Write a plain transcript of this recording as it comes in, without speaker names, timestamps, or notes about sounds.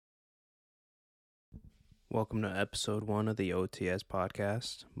Welcome to episode 1 of the OTS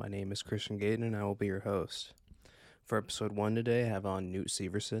podcast. My name is Christian Gayton and I will be your host. For episode 1 today, I have on Knute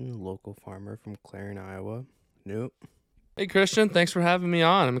Severson, local farmer from Clarion, Iowa. Knute. Hey, Christian. Thanks for having me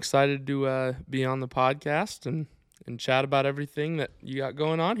on. I'm excited to be on the podcast and chat about everything that you got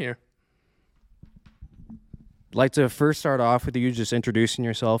going on here. I'd like to first start off with you just introducing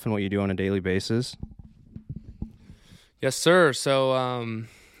yourself and what you do on a daily basis. Yes, sir. So,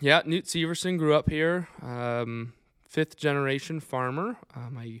 Knute Severson grew up here, fifth generation farmer.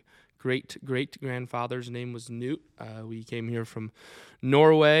 My great-great-grandfather's name was Knute. We came here from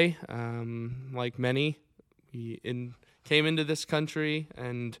Norway, like many. We came into this country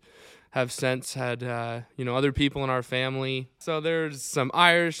and have since had, other people in our family. So there's some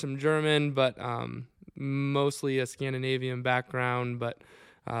Irish, some German, but mostly a Scandinavian background. But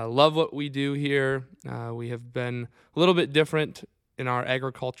love what we do here. We have been a little bit different in our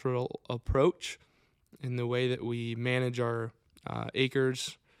agricultural approach in the way that we manage our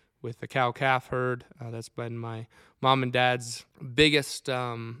acres with the cow-calf herd. That's been my mom and dad's biggest,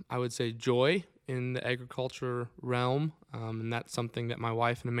 I would say, joy in the agriculture realm, and that's something that my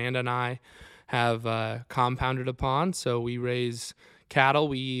wife and Amanda and I have compounded upon. So we raise cattle.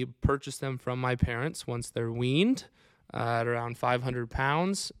 We purchase them from my parents once they're weaned at around 500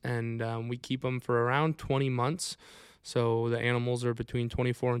 pounds, and we keep them for around 20 months. So the animals are between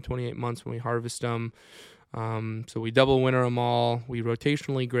 24 and 28 months when we harvest them. So we double winter them all. We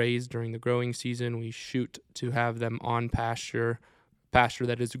rotationally graze during the growing season. We shoot to have them on pasture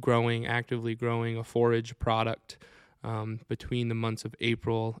that is actively growing a forage product between the months of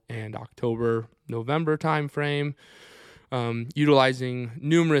April and October, November timeframe, utilizing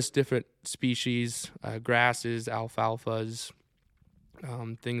numerous different species, grasses, alfalfas,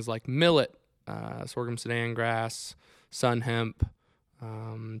 things like millet, sorghum Sudan grass, sun hemp,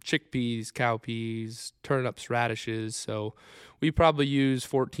 chickpeas, cowpeas, turnips, radishes. So we probably use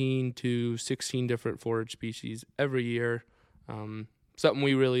 14 to 16 different forage species every year. Something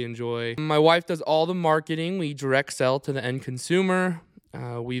we really enjoy. My wife does all the marketing. We direct sell to the end consumer.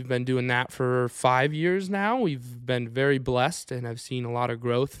 We've been doing that for 5 years now. We've been very blessed and have seen a lot of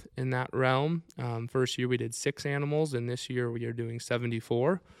growth in that realm. First year we did 6 animals, and this year we are doing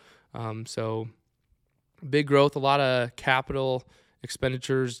 74. So big growth, a lot of capital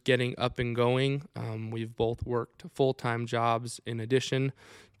expenditures getting up and going. We've both worked full-time jobs in addition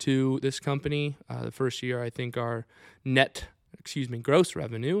to this company. The first year, I think our gross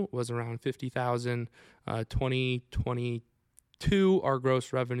revenue was around $50,000. 2022, our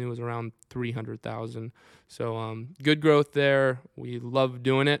gross revenue was around $300,000. So good growth there. We love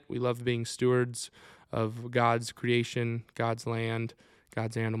doing it. We love being stewards of God's creation, God's land,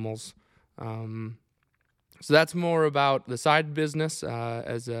 God's animals. So that's more about the side business.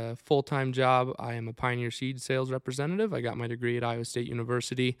 As a full-time job, I am a Pioneer Seed sales representative. I got my degree at Iowa State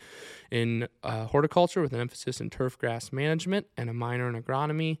University in horticulture with an emphasis in turf grass management and a minor in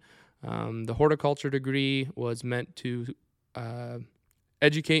agronomy. The horticulture degree was meant to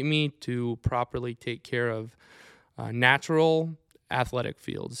educate me to properly take care of natural athletic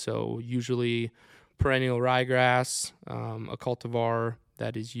fields. So usually perennial ryegrass, a cultivar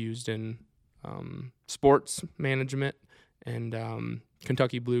that is used in sports management, and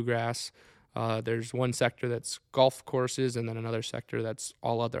Kentucky bluegrass. There's one sector that's golf courses, and then another sector that's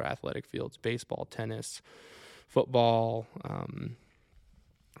all other athletic fields: baseball, tennis, football,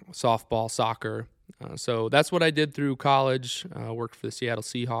 softball, soccer. So that's what I did through college. Worked for the Seattle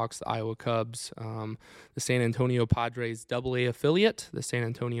Seahawks, the Iowa Cubs, the San Antonio Padres AA affiliate, the San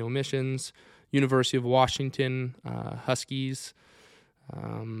Antonio Missions, University of Washington Huskies,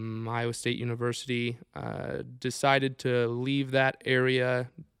 Iowa State University. Decided to leave that area.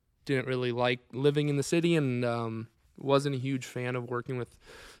 Didn't really like living in the city, and wasn't a huge fan of working with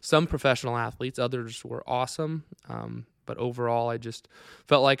some professional athletes. Others were awesome, but overall I just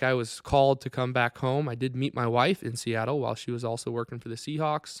felt like I was called to come back home. I did meet my wife in Seattle while she was also working for the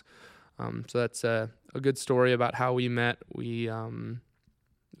Seahawks. So that's a good story about how we met.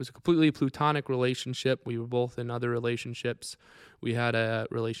 It was a completely platonic relationship. We were both in other relationships. We had a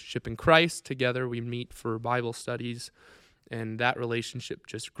relationship in Christ together. We meet for Bible studies, and that relationship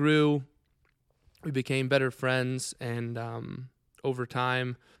just grew. We became better friends, and over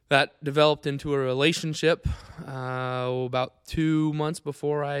time, that developed into a relationship about 2 months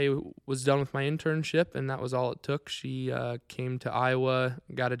before I was done with my internship, and that was all it took. She came to Iowa,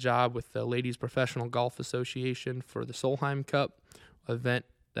 got a job with the Ladies Professional Golf Association for the Solheim Cup event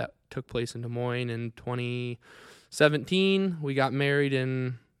that took place in Des Moines in 2017. We got married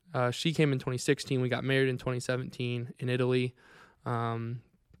she came in 2016. We got married in 2017 in Italy.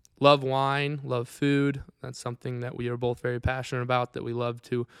 love wine, love food. That's something that we are both very passionate about, that we love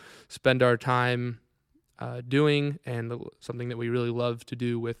to spend our time doing, and something that we really love to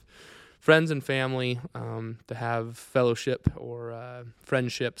do with friends and family, to have fellowship or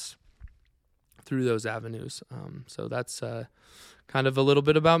friendships through those avenues. So that's kind of a little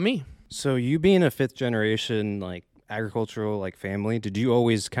bit about me. So you being a fifth generation, like agricultural, like family, did you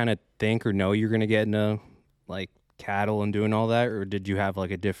always kind of think or know you're going to get into like cattle and doing all that? Or did you have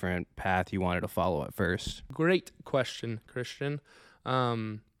like a different path you wanted to follow at first? Great question, Christian.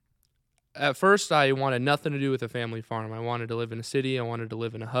 At first, I wanted nothing to do with a family farm. I wanted to live in a city. I wanted to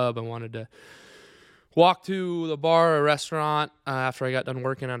live in a hub. I wanted to walk to the bar or restaurant after I got done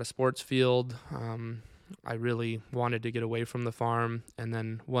working at a sports field. I really wanted to get away from the farm. And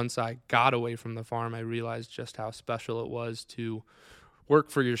then once I got away from the farm, I realized just how special it was to work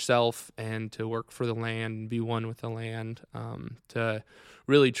for yourself and to work for the land and be one with the land, to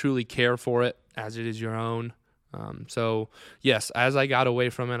really truly care for it as it is your own. So yes, as I got away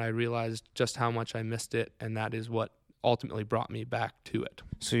from it, I realized just how much I missed it, and that is what ultimately brought me back to it.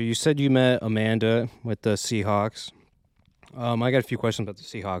 So you said you met Amanda with the Seahawks. I got a few questions about the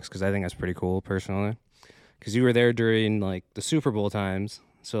Seahawks because I think that's pretty cool personally. Because you were there during like the Super Bowl times.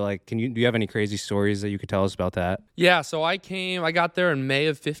 So like, do you have any crazy stories that you could tell us about that? Yeah, so I got there in May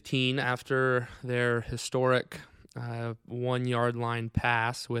of 2015 after their historic 1 yard line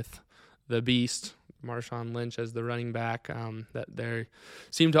pass with the beast, Marshawn Lynch, as the running back, that they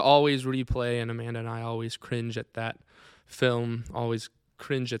seem to always replay, and Amanda and I always cringe at that film, always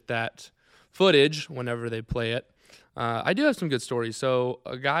cringe at that footage whenever they play it. I do have some good stories. So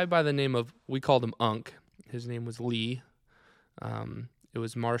a guy by the name of, we called him Unk. His name was Lee. It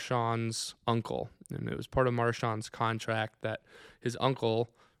was Marshawn's uncle, and it was part of Marshawn's contract that his uncle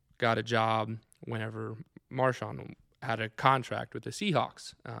got a job whenever Marshawn had a contract with the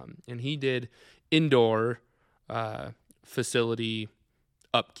Seahawks, and he did indoor facility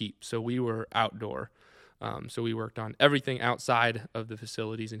upkeep. So we were outdoor. So we worked on everything outside of the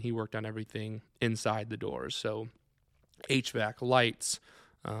facilities, and he worked on everything inside the doors. So HVAC, lights,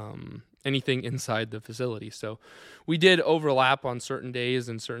 anything inside the facility. So we did overlap on certain days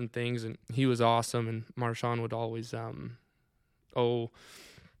and certain things, and he was awesome. And Marshawn would always,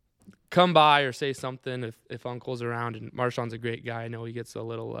 come by or say something if Uncle's around. And Marshawn's a great guy. I know he gets a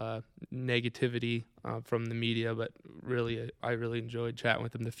little negativity from the media, but really, I really enjoyed chatting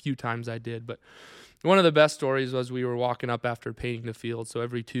with him the few times I did. But one of the best stories was we were walking up after painting the field. So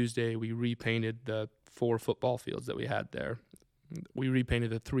every Tuesday we repainted the 4 football fields that we had there. We repainted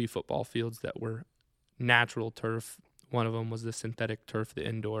the 3 football fields that were natural turf. One of them was the synthetic turf, the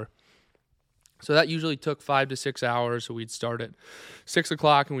indoor. So that usually took 5 to 6 hours. So we'd start at 6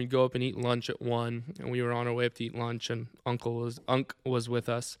 o'clock and we'd go up and eat lunch at 1. And we were on our way up to eat lunch, and Unk was with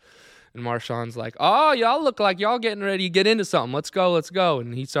us. And Marshawn's like, "Oh, y'all look like y'all getting ready to get into something. Let's go."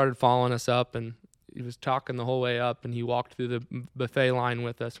 And he started following us up, and he was talking the whole way up, and he walked through the buffet line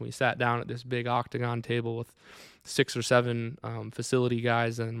with us, and we sat down at this big octagon table with 6 or 7 facility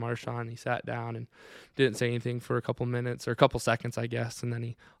guys, and Marshawn, he sat down and didn't say anything for a couple minutes, or a couple seconds, I guess, and then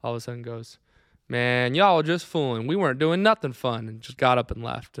he all of a sudden goes, "Man, y'all were just fooling. We weren't doing nothing fun," and just got up and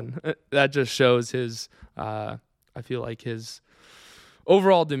left. And that just shows his, I feel like his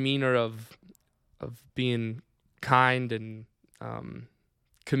overall demeanor of being kind and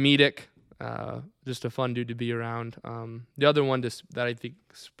comedic. Just a fun dude to be around. The other one that I think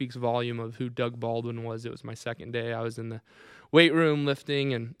speaks volume of who Doug Baldwin was, it was my second day. I was in the weight room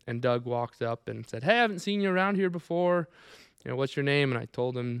lifting, and Doug walked up and said, "Hey, I haven't seen you around here before. What's your name?" And I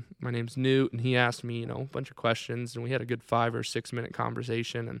told him my name's Knute, and he asked me, a bunch of questions, and we had a good 5 or 6 minute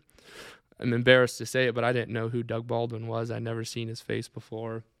conversation. And I'm embarrassed to say it, but I didn't know who Doug Baldwin was. I'd never seen his face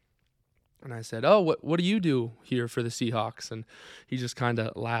before. And I said, "Oh, what do you do here for the Seahawks?" And he just kind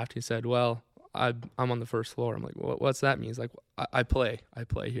of laughed. He said, "Well, I'm on the first floor." I'm like, "What's that mean?" He's like, I play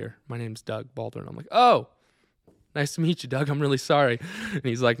here. My name's Doug Baldwin." I'm like, "Oh, nice to meet you, Doug. I'm really sorry." And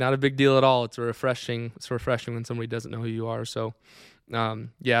he's like, "Not a big deal at all. It's refreshing when somebody doesn't know who you are." So,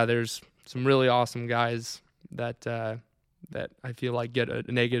 there's some really awesome guys that I feel like get a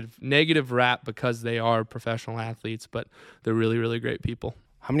negative rap because they are professional athletes, but they're really, really great people.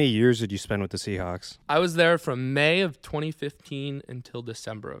 How many years did you spend with the Seahawks? I was there from May of 2015 until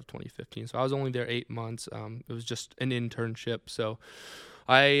December of 2015. So I was only there 8 months. It was just an internship. So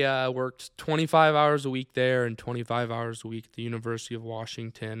I worked 25 hours a week there and 25 hours a week at the University of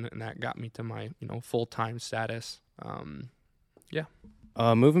Washington, and that got me to my full-time status.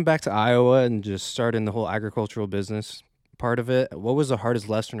 Moving back to Iowa and just starting the whole agricultural business part of it, what was the hardest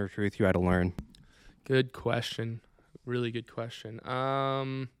lesson or truth you had to learn? Good question. Really good question.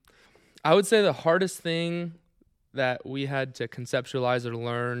 I would say the hardest thing that we had to conceptualize or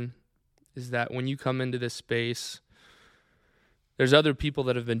learn is that when you come into this space, there's other people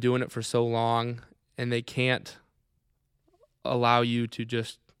that have been doing it for so long, and they can't allow you to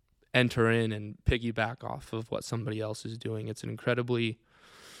just enter in and piggyback off of what somebody else is doing. It's an incredibly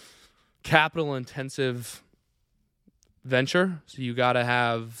capital-intensive venture, so you got to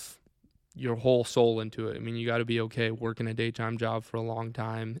have your whole soul into it. I mean, you got to be okay working a daytime job for a long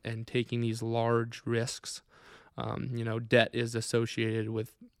time and taking these large risks. Debt is associated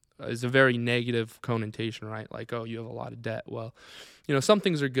with is a very negative connotation, right? Like, oh, you have a lot of debt. Well, some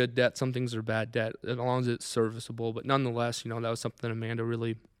things are good debt, some things are bad debt, as long as it's serviceable. But nonetheless, that was something Amanda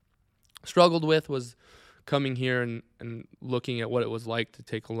really struggled with, was coming here and looking at what it was like to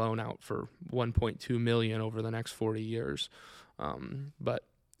take a loan out for $1.2 million over the next 40 years. But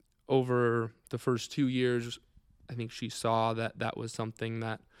over the first 2 years, I think she saw that was something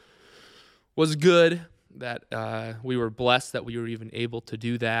that was good, that we were blessed that we were even able to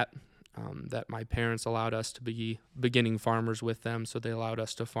do that, that my parents allowed us to be beginning farmers with them, so they allowed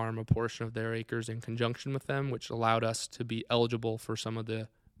us to farm a portion of their acres in conjunction with them, which allowed us to be eligible for some of the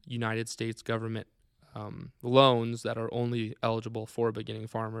United States government loans that are only eligible for beginning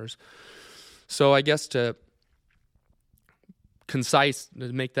farmers. So I guess to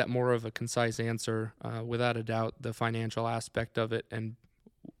make that more of a concise answer, without a doubt, the financial aspect of it and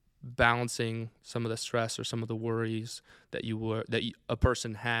balancing some of the stress or some of the worries that a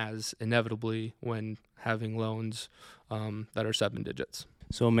person has inevitably when having loans that are 7 digits.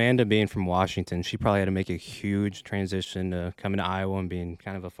 So Amanda, being from Washington, she probably had to make a huge transition to coming to Iowa and being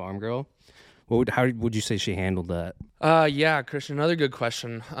kind of a farm girl. How would you say she handled that? Yeah, Christian, another good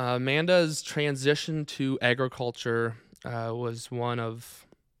question. Amanda's transition to agriculture was one of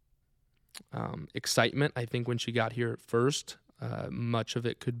excitement. I think when she got here at first, much of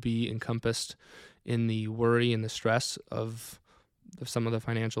it could be encompassed in the worry and the stress of some of the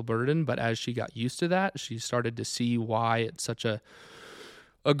financial burden. But as she got used to that, she started to see why it's such a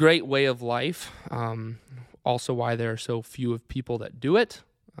great way of life. Also why there are so few of people that do it,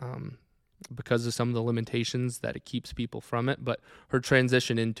 because of some of the limitations that it keeps people from it. But her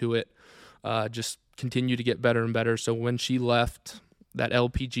transition into it just continued to get better and better. So when she left that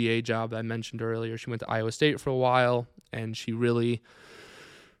LPGA job I mentioned earlier, she went to Iowa State for a while, and she really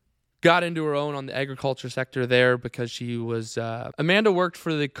got into her own on the agriculture sector there because she was Amanda worked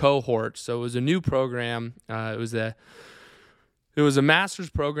for the cohort. So it was a new program. It was a master's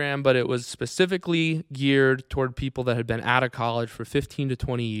program, but it was specifically geared toward people that had been out of college for 15 to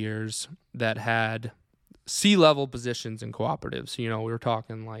 20 years that had C-level positions in cooperatives. We were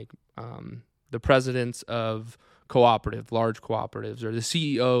talking like the presidents of large cooperatives, or the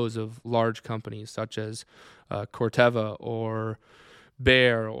CEOs of large companies such as Corteva or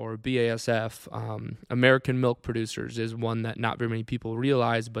Bayer or BASF. American Milk Producers is one that not very many people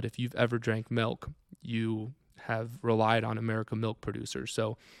realize, but if you've ever drank milk, you have relied on American Milk Producers.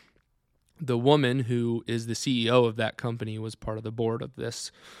 So the woman who is the CEO of that company was part of the board of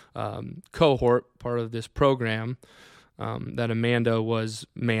this cohort, part of this program that Amanda was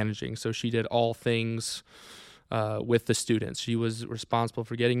managing. So she did all things with the students. She was responsible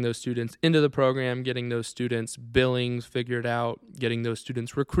for getting those students into the program, getting those students' billings figured out, getting those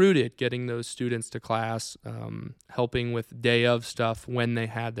students recruited, getting those students to class, helping with day of stuff when they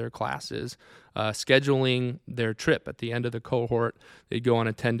had their classes, scheduling their trip. At the end of the cohort, they'd go on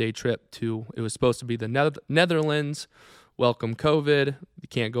a 10-day trip it was supposed to be the Netherlands. Welcome COVID. You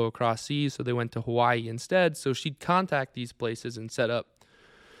can't go across seas, so they went to Hawaii instead. So she'd contact these places and set up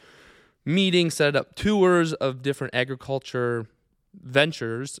meetings, set up tours of different agriculture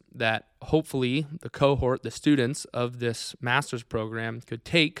ventures that hopefully the cohort, the students of this master's program, could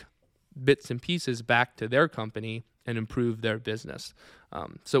take bits and pieces back to their company and improve their business.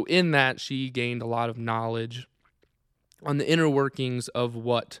 So in that, she gained a lot of knowledge on the inner workings of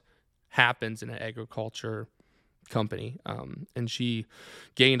what happens in an agriculture company. And she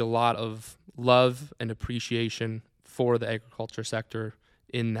gained a lot of love and appreciation for the agriculture sector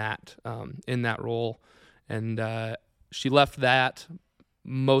in that role. And she left that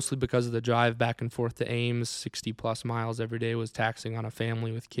mostly because of the drive back and forth to Ames. 60 plus miles every day was taxing on a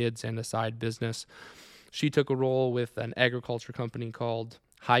family with kids and a side business. She took a role with an agriculture company called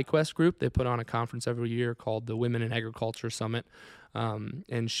High Quest Group. They put on a conference every year called the Women in Agriculture Summit.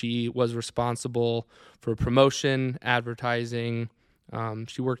 And she was responsible for promotion, advertising.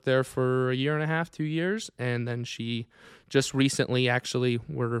 She worked there for 1.5 to 2 years, and then she just recently, actually,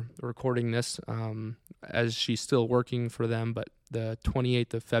 we're recording this as she's still working for them, but the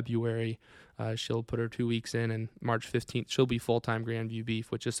 28th of February. She'll put her 2 weeks in, and March 15th, she'll be full-time Grandview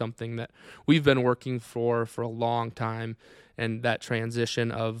beef, which is something that we've been working for a long time. And that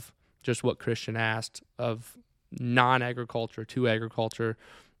transition of just what Christian asked, of non-agriculture to agriculture,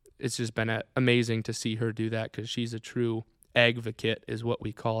 it's just been amazing to see her do that, because she's a true advocate, is what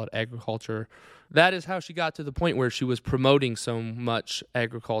we call it, agriculture. That is how she got to the point where she was promoting so much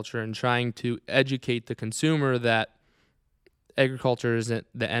agriculture and trying to educate the consumer that agriculture isn't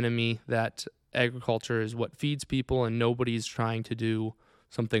the enemy, that agriculture is what feeds people, and nobody's trying to do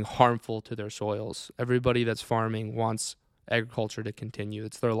something harmful to their soils. Everybody that's farming wants agriculture to continue.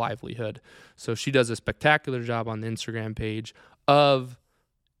 It's their livelihood. So she does a spectacular job on the Instagram page of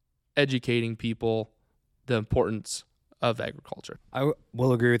educating people the importance of agriculture. I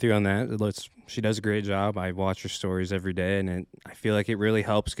will agree with you on that. She does a great job. I watch her stories every day, and I feel like it really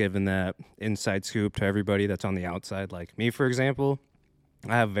helps giving that inside scoop to everybody that's on the outside. Like me, for example,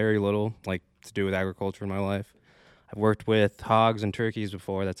 I have very little to do with agriculture in my life. I've worked with hogs and turkeys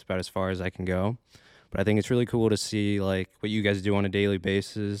before. That's about as far as I can go. But I think it's really cool to see what you guys do on a daily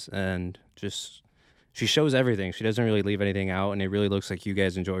basis, and just she shows everything. She doesn't really leave anything out, and it really looks like you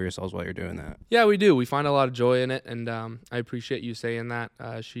guys enjoy yourselves while you're doing that. Yeah, we do. We find a lot of joy in it, and I appreciate you saying that.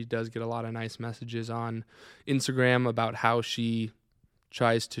 She does get a lot of nice messages on Instagram about how she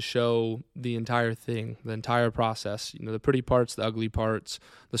tries to show the entire thing, the entire process, the pretty parts, the ugly parts,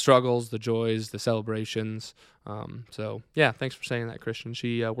 the struggles, the joys, the celebrations. So yeah, thanks for saying that, Christian.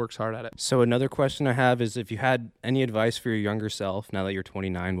 She works hard at it. So another question I have is, if you had any advice for your younger self now that you're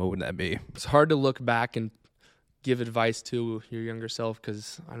 29, what would that be? It's hard to look back and give advice to your younger self,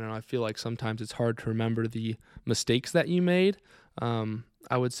 because I don't know, I feel like sometimes it's hard to remember the mistakes that you made.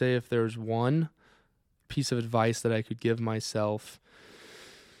 I would say if there's one piece of advice that I could give myself,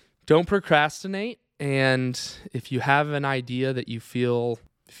 don't procrastinate. And if you have an idea that if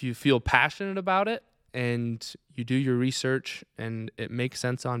you feel passionate about it and you do your research and it makes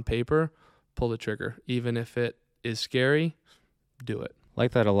sense on paper, pull the trigger. Even if it is scary, do it. I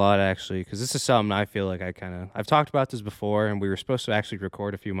like that a lot, actually, because this is something I feel like I've talked about this before, and we were supposed to actually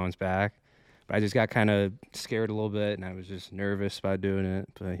record a few months back, but I just got kind of scared a little bit, and I was just nervous about doing it.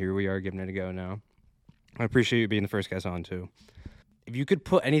 But here we are, giving it a go now. I appreciate you being the first guest on too. If you could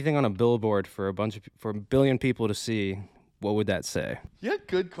put anything on a billboard for a billion people to see, what would that say? Yeah,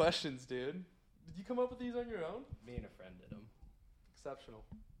 good questions, dude. Did you come up with these on your own? Me and a friend did them. Exceptional.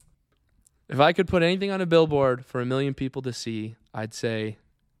 If I could put anything on a billboard for 1 million people to see, I'd say,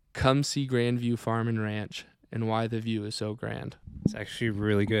 come see Grandview Farm and Ranch and why the view is so grand. It's actually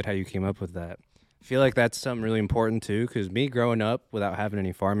really good how you came up with that. I feel like that's something really important too, because me growing up without having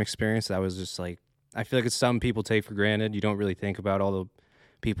any farm experience, that was just I feel like it's something people take for granted. You don't really think about all the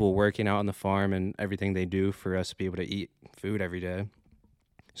people working out on the farm and everything they do for us to be able to eat food every day.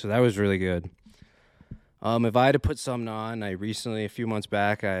 So that was really good. If I had to put something on, a few months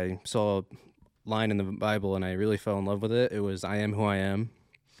back, I saw a line in the Bible and I really fell in love with it. It was, I am who I am.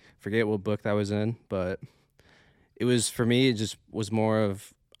 Forget what book that was in, but it was, for me, it just was more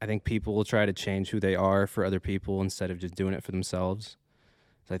of, I think people will try to change who they are for other people instead of just doing it for themselves.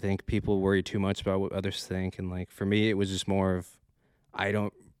 I think people worry too much about what others think, and for me, it was just more of, I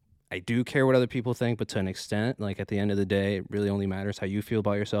do care what other people think, but to an extent. At the end of the day, it really only matters how you feel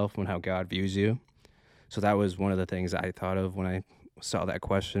about yourself and how God views you. So that was one of the things I thought of when I saw that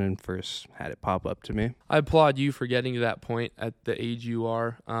question and first had it pop up to me. I applaud you for getting to that point at the age you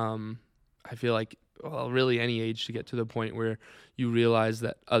are. I feel like, really any age, to get to the point where you realize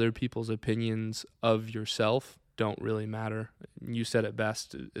that other people's opinions of yourself don't really matter. You said it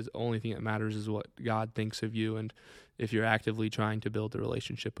best. The only thing that matters is what God thinks of you, and if you're actively trying to build a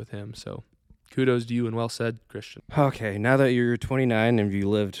relationship with him. So kudos to you, and well said, Christian. Okay, now that you're 29 and you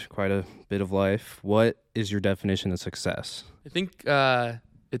lived quite a bit of life, what is your definition of success? I think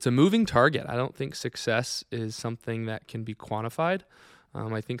it's a moving target. I don't think success is something that can be quantified.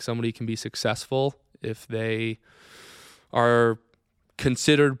 I think somebody can be successful if they are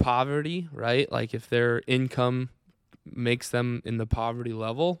considered poverty, right? If their income makes them in the poverty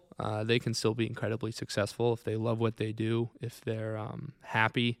level, they can still be incredibly successful if they love what they do, if they're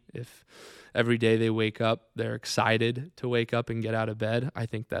happy, if every day they wake up, they're excited to wake up and get out of bed. I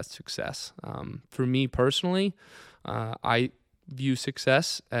think that's success. For me personally, I view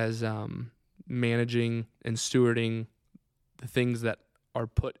success as managing and stewarding the things that are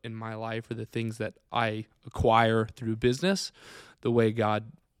put in my life, or the things that I acquire through business, the way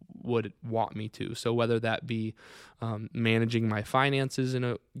God would want me to. So whether that be managing my finances in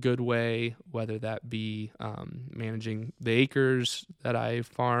a good way, whether that be managing the acres that I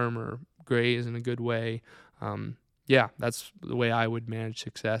farm or graze in a good way, yeah, that's the way I would manage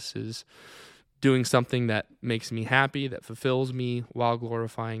success, is doing something that makes me happy, that fulfills me while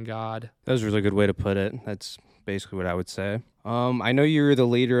glorifying God. That was a really good way to put it. That's basically what I would say. I know you're the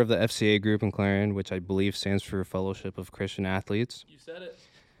leader of the FCA group in Clarion, which I believe stands for Fellowship of Christian Athletes. You said it.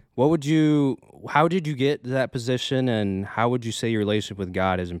 How did you get to that position, and how would you say your relationship with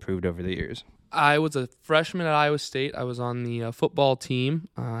God has improved over the years? I was a freshman at Iowa State. I was on the football team.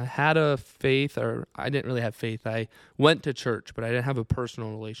 I had a faith, or I didn't really have faith. I went to church, but I didn't have a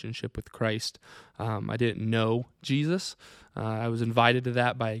personal relationship with Christ. I didn't know Jesus. I was invited to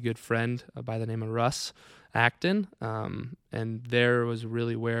that by a good friend by the name of Russ Acton, and there was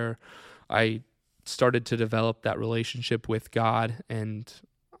really where I started to develop that relationship with God, and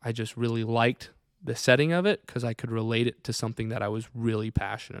I just really liked the setting of it because I could relate it to something that I was really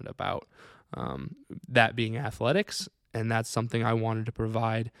passionate about. That being athletics, and that's something I wanted to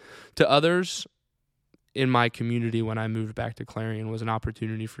provide to others in my community when I moved back to Clarion, was an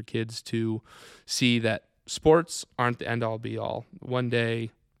opportunity for kids to see that sports aren't the end-all be-all. One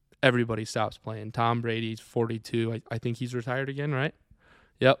day, everybody stops playing. Tom Brady's 42. I think he's retired again, right?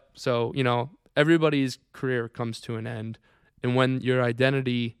 Yep. So, everybody's career comes to an end, and when your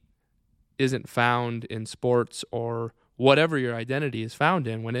identity isn't found in sports or whatever your identity is found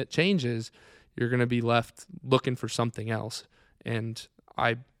in, when it changes, you're going to be left looking for something else. And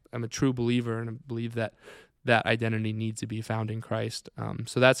I'm a true believer, and I believe that that identity needs to be found in Christ.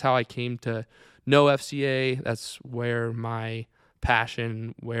 So that's how I came to know FCA. That's where my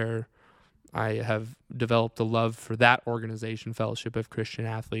passion, where I have developed a love for that organization, Fellowship of Christian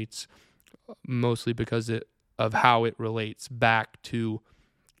Athletes, mostly because of how it relates back to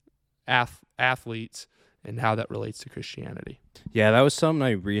athletes and how that relates to Christianity. Yeah, that was something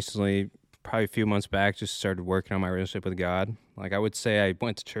I recently, probably a few months back, just started working on my relationship with God. Like, I would say I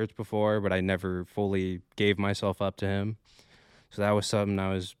went to church before, but I never fully gave myself up to him. So that was something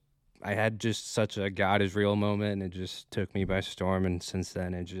I had just such a God is real moment, and it just took me by storm. And since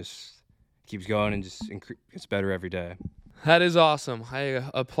then, it just keeps going and just gets better every day. That is awesome. I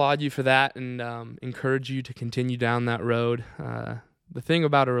applaud you for that, and encourage you to continue down that road. The thing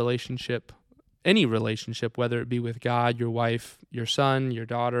about a relationship, any relationship, whether it be with God, your wife, your son, your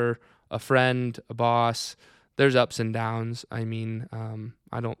daughter, a friend, a boss, there's ups and downs. I mean,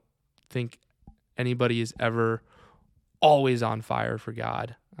 I don't think anybody is ever always on fire for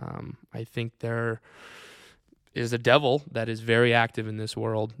God. I think there is a devil that is very active in this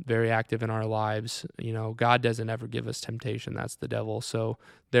world, very active in our lives. God doesn't ever give us temptation. That's the devil. So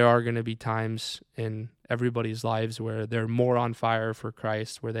there are going to be times in everybody's lives where they're more on fire for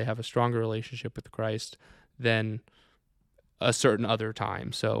Christ, where they have a stronger relationship with Christ than a certain other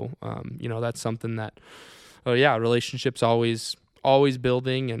time. So, that's something that, relationships always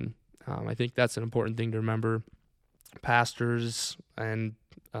building. And I think that's an important thing to remember. Pastors and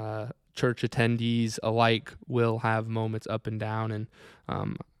church attendees alike will have moments up and down, and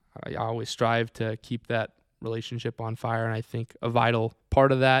I always strive to keep that relationship on fire. And I think a vital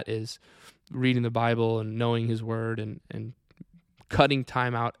part of that is reading the Bible and knowing his word, and cutting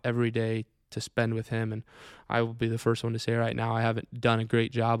time out every day to spend with him. And I will be the first one to say right now, I haven't done a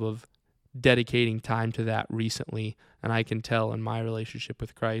great job of dedicating time to that recently, and I can tell in my relationship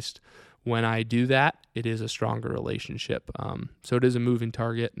with Christ, when I do that, it is a stronger relationship. So it is a moving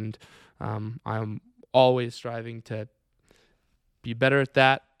target, and I'm always striving to be better at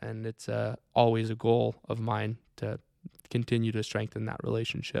that, and it's always a goal of mine to continue to strengthen that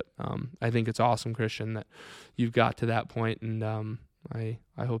relationship. I think it's awesome, Christian, that you've got to that point, and I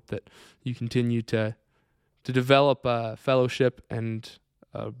hope that you continue to develop a fellowship and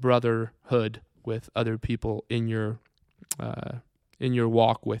a brotherhood with other people in your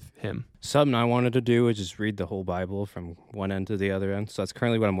walk with him. Something I wanted to do is just read the whole Bible from one end to the other end. So that's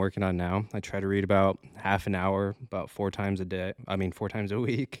currently what I'm working on now. I try to read about half an hour, about 4 times a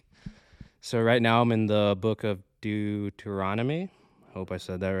week. So right now I'm in the book of Deuteronomy. I hope I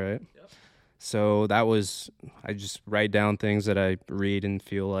said that right. Yep. So I just write down things that I read and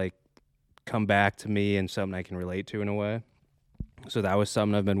feel like come back to me and something I can relate to in a way. So that was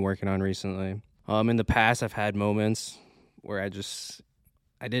something I've been working on recently. In the past, I've had moments where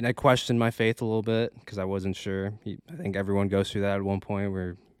I questioned my faith a little bit because I wasn't sure. I think everyone goes through that at one point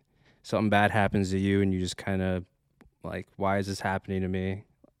where something bad happens to you and you just kind of like, why is this happening to me?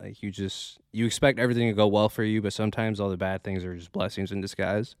 Like you expect everything to go well for you, but sometimes all the bad things are just blessings in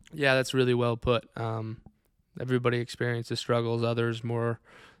disguise. Yeah, that's really well put. Everybody experiences struggles,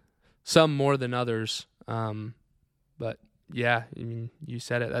 some more than others. But yeah, I mean, you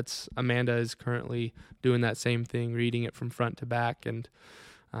said it. Amanda is currently doing that same thing, reading it from front to back, and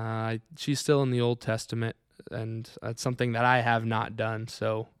she's still in the Old Testament, and that's something that I have not done.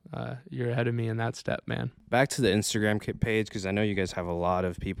 So you're ahead of me in that step, man. Back to the Instagram page, because I know you guys have a lot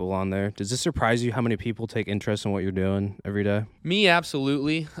of people on there. Does this surprise you how many people take interest in what you're doing every day? Me,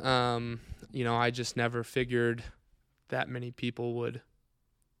 absolutely. I just never figured that many people would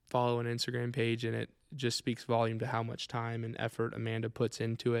follow an Instagram page, and it just speaks volume to how much time and effort Amanda puts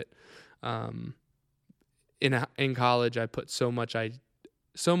into it. In college, I put so much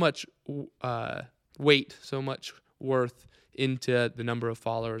weight, so much worth into the number of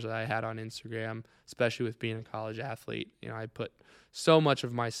followers that I had on Instagram, especially with being a college athlete. I put so much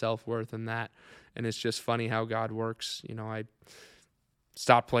of my self-worth in that, and it's just funny how God works. I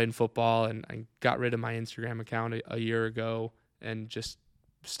stopped playing football and I got rid of my Instagram account a year ago and just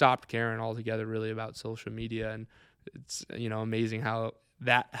stopped caring altogether really about social media. And it's, amazing how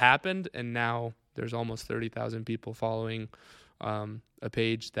that happened. And now there's almost 30,000 people following a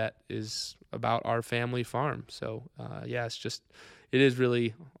page that is about our family farm. So, it is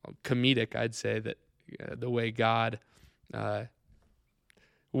really comedic, I'd say, that the way God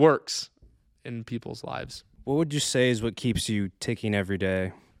works in people's lives. What would you say is what keeps you ticking every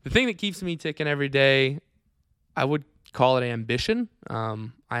day? The thing that keeps me ticking every day, I would call it ambition. I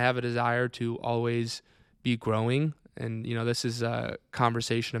have a desire to always be growing. And, this is a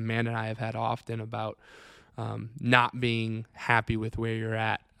conversation Amanda and I have had often about not being happy with where you're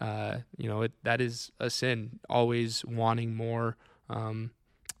at. That is a sin, always wanting more,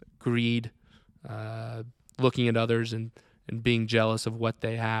 greed, looking at others and being jealous of what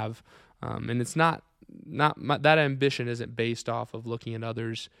they have. And it's not that ambition isn't based off of looking at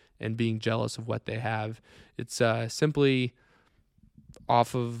others and being jealous of what they have. It's simply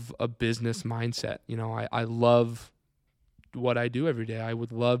off of a business mindset. I love what I do every day. I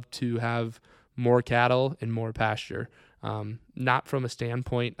would love to have more cattle and more pasture, not from a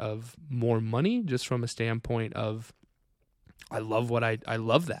standpoint of more money, just from a standpoint of I love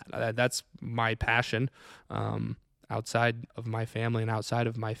that. That's my passion. Outside of my family and outside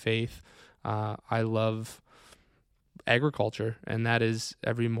of my faith, I love agriculture, and that is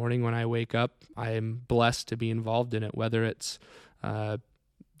every morning when I wake up, I am blessed to be involved in it, whether it's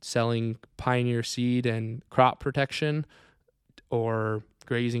selling Pioneer seed and crop protection or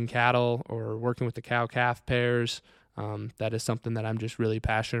grazing cattle or working with the cow-calf pairs. That is something that I'm just really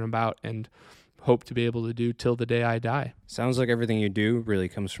passionate about and hope to be able to do till the day I die. Sounds like everything you do really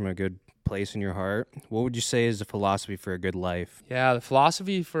comes from a good place in your heart. What would you say is the philosophy for a good life? Yeah, the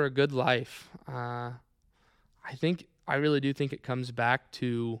philosophy for a good life. I really do think it comes back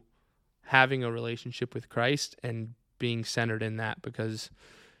to having a relationship with Christ and being centered in that, because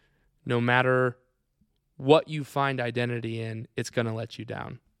no matter what you find identity in, it's going to let you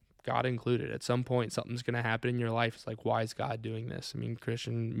down, God included. At some point, something's going to happen in your life. It's like, why is God doing this? I mean,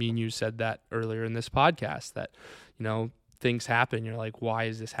 Christian, me and you said that earlier in this podcast, that, things happen. You're like, why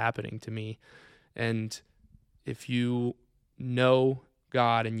is this happening to me? And if you know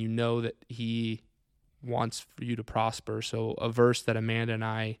God and you know that he wants for you to prosper. So a verse that Amanda and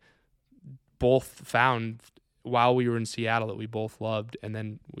I both found while we were in Seattle that we both loved, and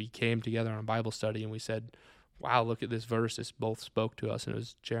then we came together on a Bible study and we said, wow, look at this verse. This both spoke to us, and it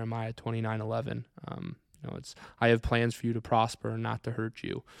was Jeremiah 29:11. It's, I have plans for you to prosper and not to hurt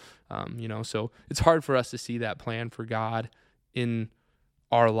you. So it's hard for us to see that plan for God in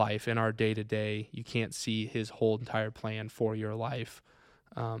our life, in our day-to-day. You can't see his whole entire plan for your life.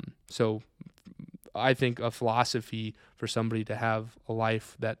 So I think a philosophy for somebody to have a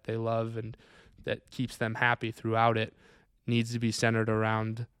life that they love and that keeps them happy throughout it needs to be centered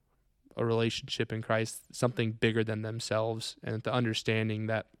around a relationship in Christ, something bigger than themselves, and the understanding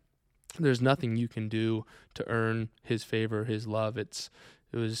that there's nothing you can do to earn his favor, his love. It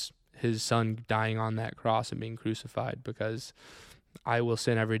was his son dying on that cross and being crucified, because I will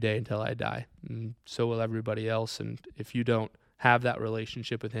sin every day until I die, and so will everybody else. And if you don't have that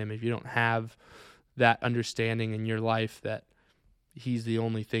relationship with him, if you don't have that understanding in your life that he's the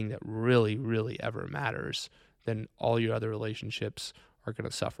only thing that really, really ever matters, then all your other relationships are going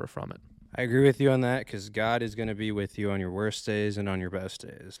to suffer from it. I agree with you on that, because God is going to be with you on your worst days and on your best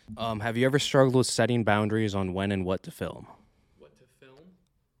days. Have you ever struggled with setting boundaries on when and what to film? What to film?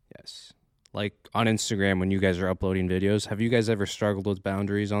 Yes. Like on Instagram when you guys are uploading videos, have you guys ever struggled with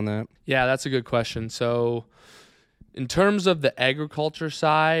boundaries on that? Yeah, that's a good question. So in terms of the agriculture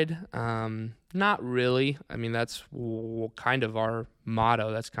side, not really. I mean, that's kind of our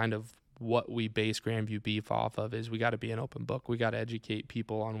motto. That's kind of what we base Grandview Beef off of, is we got to be an open book. We got to educate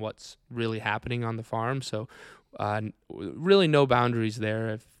people on what's really happening on the farm. So really no boundaries there.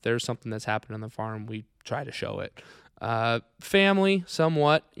 If there's something that's happened on the farm, we try to show it. Family,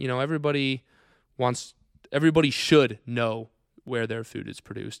 somewhat. Everybody wants everybody should know where their food is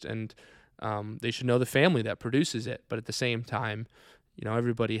produced, and they should know the family that produces it. But at the same time,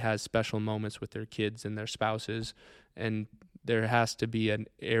 everybody has special moments with their kids and their spouses, and there has to be an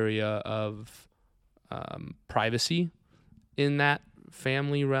area of privacy in that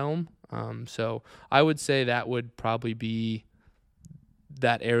family realm. So I would say that would probably be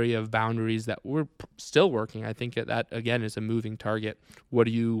that area of boundaries that we're still working. I think that, again, is a moving target. What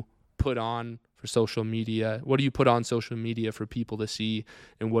do you put on for social media? What do you put on social media for people to see?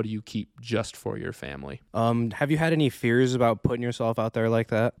 And what do you keep just for your family? Have you had any fears about putting yourself out there like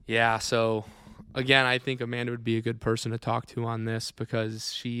that? Yeah. So again, I think Amanda would be a good person to talk to on this,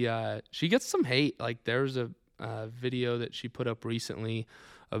 because she gets some hate. Like, there's a video that she put up recently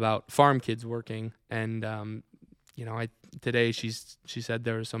about farm kids working, and today she said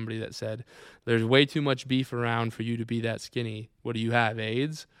there was somebody that said, there's way too much beef around for you to be that skinny. What do you have,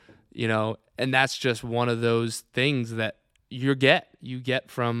 AIDS? And that's just one of those things that you get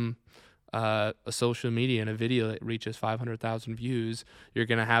from a social media and a video that reaches 500,000 views. You're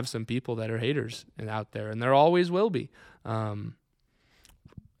going to have some people that are haters out there, and there always will be.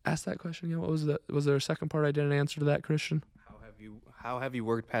 Ask that question again. What was there a second part I didn't answer to that, Christian? How have you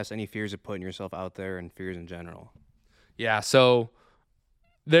worked past any fears of putting yourself out there and fears in general? Yeah, so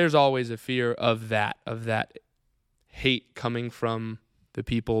there's always a fear of that hate coming from the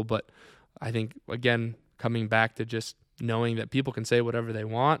people, but I think, again, coming back to just knowing that people can say whatever they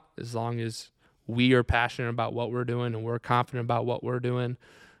want, as long as we are passionate about what we're doing and we're confident about what we're doing,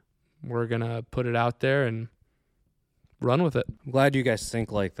 we're going to put it out there and run with it. I'm glad you guys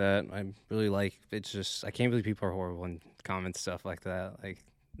think like that. I really it's just, I can't believe people are horrible and comment stuff like that. Like,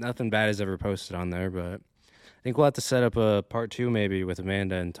 nothing bad is ever posted on there, but I think we'll have to set up a part 2 maybe with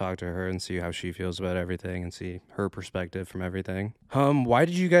Amanda and talk to her and see how she feels about everything and see her perspective from everything. Why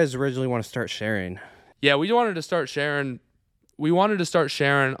did you guys originally want to start sharing? Yeah, we wanted to start sharing. We wanted to start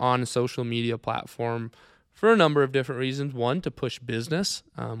sharing on a social media platform for a number of different reasons. One, to push business.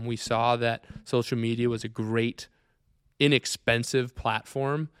 We saw that social media was a great, inexpensive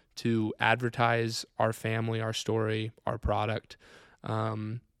platform to advertise our family, our story, our product.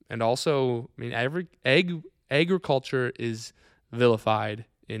 And also, agriculture is vilified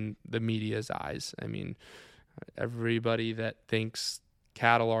in the media's eyes. Everybody that thinks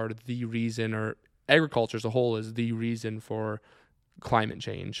cattle are the reason, or agriculture as a whole is the reason for climate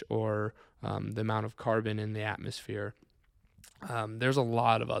change or the amount of carbon in the atmosphere. There's a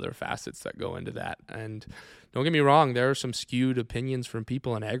lot of other facets that go into that. And don't get me wrong, there are some skewed opinions from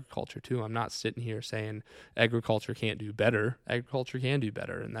people in agriculture too. I'm not sitting here saying agriculture can't do better. Agriculture can do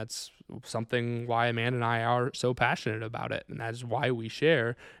better. And that's something why Amanda and I are so passionate about it. And that's why we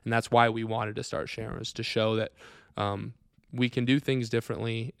share. And that's why we wanted to start sharing, is to show that we can do things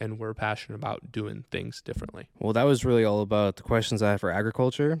differently, and we're passionate about doing things differently. Well, that was really all about the questions I had for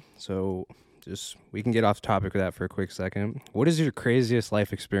agriculture. So we can get off topic of that for a quick second. What is your craziest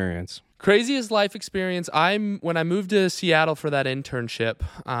life experience? Craziest life experience. When I moved to Seattle for that internship,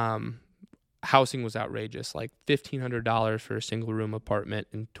 housing was outrageous, like $1,500 for a single room apartment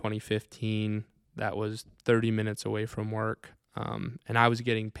in 2015. That was 30 minutes away from work. And I was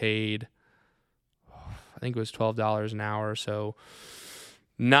getting paid, I think it was $12 an hour. So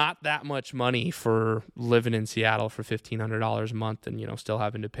not that much money for living in Seattle for $1,500 a month and, still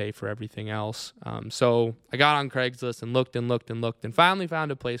having to pay for everything else. So I got on Craigslist and looked and finally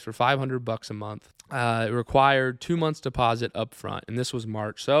found a place for $500 a month. It required 2 months deposit up front, and this was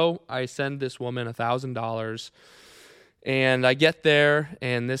March. So I send this woman $1,000, and I get there,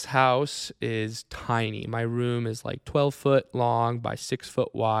 and this house is tiny. My room is like 12 foot long by 6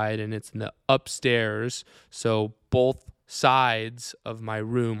 foot wide, and it's in the upstairs. So both sides of my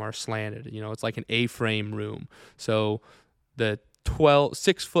room are slanted. It's like an A-frame room. So the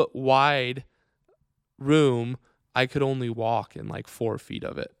 6 foot wide room, I could only walk in like 4 feet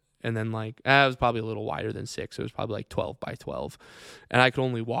of it. And then it was probably a little wider than 6. It was probably like 12 by 12. And I could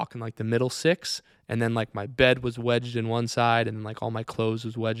only walk in like the middle 6. And then like my bed was wedged in one side, and then like all my clothes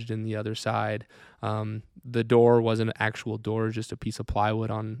was wedged in the other side. The door wasn't an actual door, just a piece of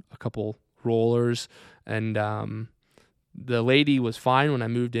plywood on a couple rollers. And the lady was fine when I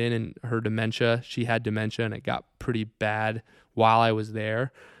moved in, and she had dementia, and it got pretty bad while I was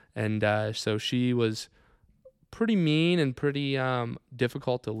there. And so she was pretty mean and pretty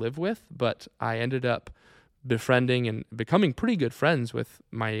difficult to live with, but I ended up befriending and becoming pretty good friends with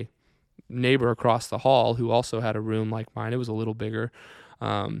my neighbor across the hall, who also had a room like mine. It was a little bigger.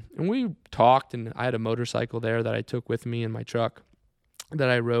 And we talked, and I had a motorcycle there that I took with me in my truck that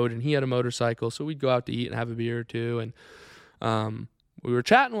I rode, and he had a motorcycle, so we'd go out to eat and have a beer or two. And we were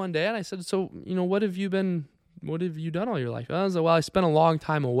chatting one day, and I said, so, what have you done all your life? I was like, well, I spent a long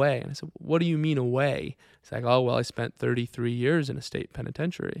time away. And I said, what do you mean away? He's like, oh, well, I spent 33 years in a state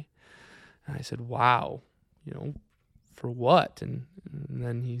penitentiary. And I said, wow, for what? And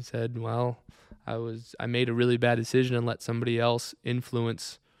then he said, well, I made a really bad decision and let somebody else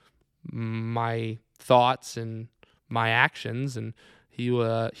influence my thoughts and my actions. And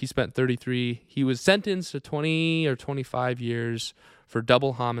he spent 33. He was sentenced to 20 or 25 years for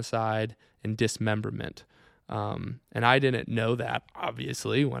double homicide and dismemberment. And I didn't know that,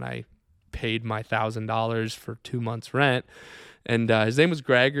 obviously, when I paid my $1,000 for 2 months' rent. And his name was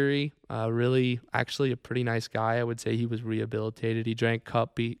Gregory, really, actually a pretty nice guy. I would say he was rehabilitated. He drank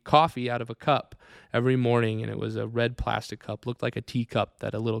coffee out of a cup every morning, and it was a red plastic cup, looked like a teacup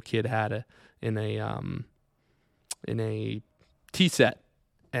that a little kid had in a tea set,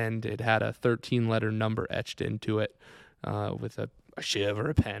 and it had a 13-letter number etched into it with a shiv or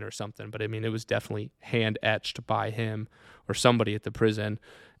a pen or something. But I mean, it was definitely hand etched by him or somebody at the prison.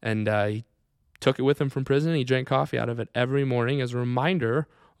 And he took it with him from prison. He drank coffee out of it every morning as a reminder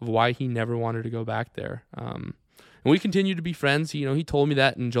of why he never wanted to go back there. And we continued to be friends. He told me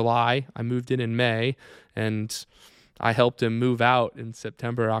that in July. I moved in May, and I helped him move out in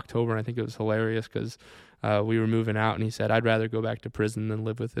September, October. And I think it was hilarious because we were moving out, and he said, I'd rather go back to prison than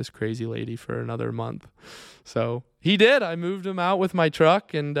live with this crazy lady for another month. So he did. I moved him out with my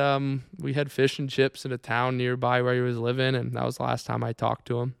truck, and we had fish and chips in a town nearby where he was living, and that was the last time I talked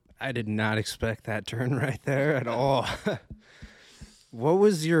to him. I did not expect that turn right there at all. What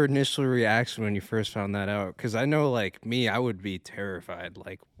was your initial reaction when you first found that out? Because I know, like me, I would be terrified.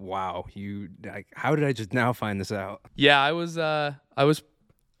 Like, wow, how did I just now find this out? Yeah,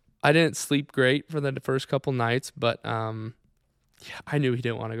 I didn't sleep great for the first couple nights, but I knew he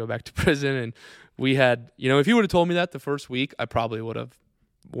didn't want to go back to prison. And we had, if he would have told me that the first week, I probably would have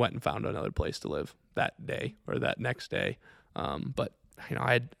went and found another place to live that day or that next day. But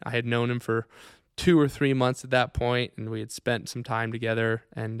I had known him for 2 or 3 months at that point, and we had spent some time together,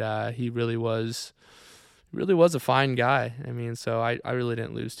 and he really was a fine guy. I mean, so I really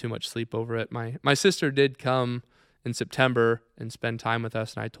didn't lose too much sleep over it. My sister did come in September and spend time with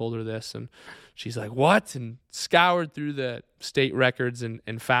us, and I told her this, and she's like, what? And scoured through the state records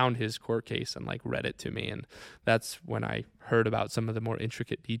and found his court case and read it to me. And that's when I heard about some of the more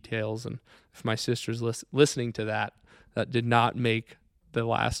intricate details. And if my sister's listening to that did not make the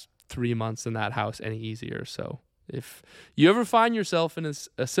last 3 months in that house any easier. So if you ever find yourself in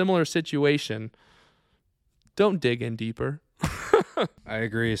a similar situation, don't dig in deeper. I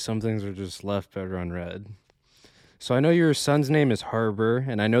agree. Some things are just left better unread. So I know your son's name is Harbor,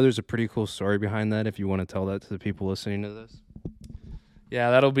 and I know there's a pretty cool story behind that if you want to tell that to the people listening to this. Yeah,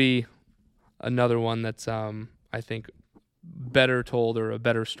 that'll be another one that's, I think, better told or a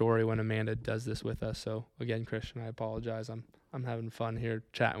better story when Amanda does this with us. So again, Christian, I apologize. I'm having fun here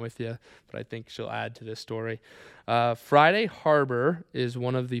chatting with you, but I think she'll add to this story. Friday Harbor is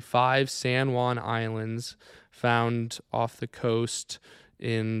one of the 5 San Juan Islands found off the coast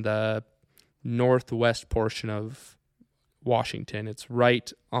in the northwest portion of Washington. It's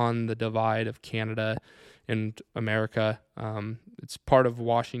right on the divide of Canada and America. It's part of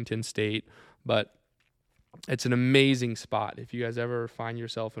Washington state, but it's an amazing spot. If you guys ever find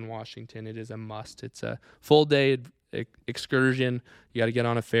yourself in Washington, it is a must. It's a full day excursion. You got to get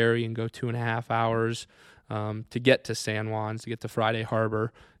on a ferry and go 2.5 hours to get to San Juan's, to get to Friday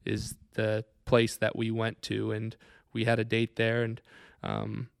Harbor is the place that we went to, and we had a date there, and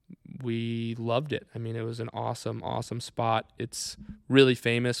we loved it. I mean, it was an awesome spot. It's really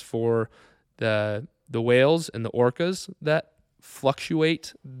famous for the whales and the orcas that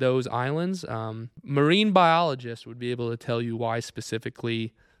fluctuate those islands. Marine biologists would be able to tell you why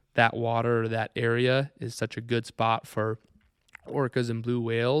specifically that water or that area is such a good spot for orcas and blue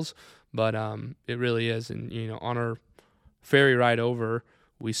whales, but it really is. And on our ferry ride over,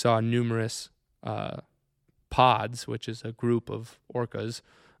 we saw numerous pods, which is a group of orcas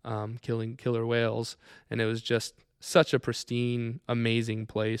killing killer whales, and it was just such a pristine, amazing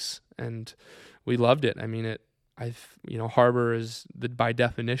place, and we loved it. I mean, harbor is by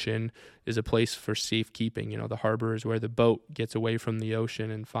definition is a place for safekeeping. The harbor is where the boat gets away from the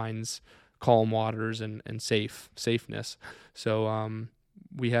ocean and finds calm waters and safeness. So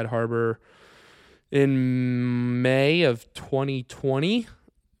we had harbor in May of 2020,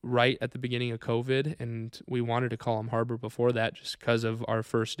 right at the beginning of COVID, and we wanted to call him Harbor before that just because of our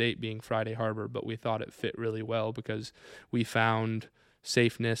first date being Friday Harbor, but we thought it fit really well because we found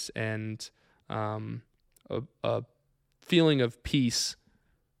safeness and a feeling of peace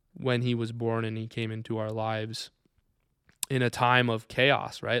when he was born and he came into our lives. in a time of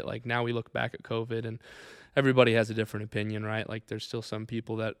chaos, right? Like now we look back at COVID and everybody has a different opinion, right? Like there's still some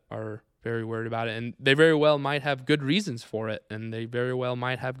people that are very worried about it, and they very well might have good reasons for it, and they very well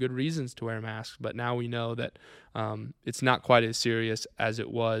might have good reasons to wear masks. But now we know that it's not quite as serious as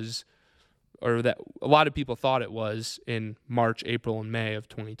it was, or that a lot of people thought it was in March, April, and May of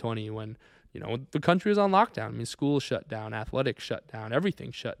 2020 when, the country was on lockdown. I mean, schools shut down, athletics shut down,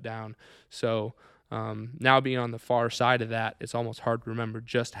 everything shut down. So now being on the far side of that, it's almost hard to remember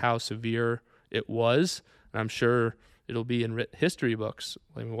just how severe it was. And I'm sure it'll be in history books,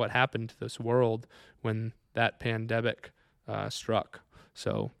 like what happened to this world when that pandemic struck.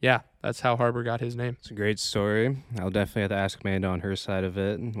 So, yeah, that's how Harbor got his name. It's a great story. I'll definitely have to ask Amanda on her side of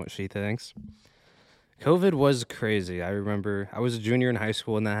it and what she thinks. COVID was crazy. I remember I was a junior in high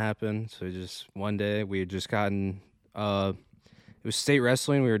school when that happened. So just one day we had just gotten it was state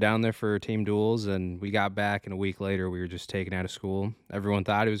wrestling. We were down there for team duels, and we got back, and a week later we were just taken out of school. Everyone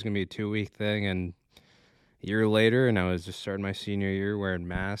thought it was going to be a 2-week thing, and a year later, and I was just starting my senior year wearing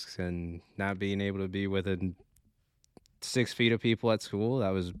masks and not being able to be within 6 feet of people at school. That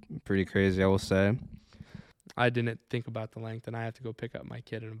was pretty crazy, I will say. I didn't think about the length, and I have to go pick up my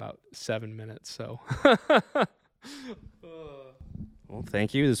kid in about 7 minutes. So, well,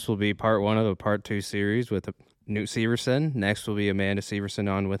 thank you. This will be part 1 of a part 2 series with Knute Severson. Next will be Amanda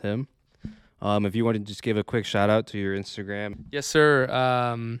Severson on with him. If you want to just give a quick shout out to your Instagram. Yes, sir.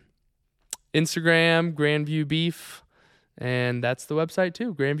 Instagram, Grandview Beef, and that's the website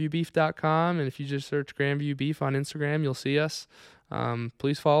too, grandviewbeef.com. And if you just search Grandview Beef on Instagram, you'll see us.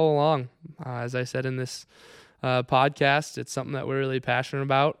 Please follow along. As I said in this podcast, it's something that we're really passionate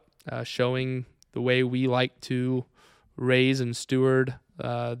about, showing the way we like to raise and steward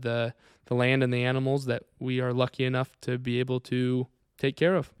the land and the animals that we are lucky enough to be able to take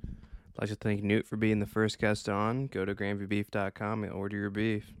care of. I'd like to thank Knute for being the first guest on. Go to grandviewbeef.com and order your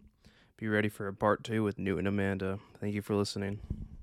beef. Be ready for a part 2 with Knute and Amanda. Thank you for listening.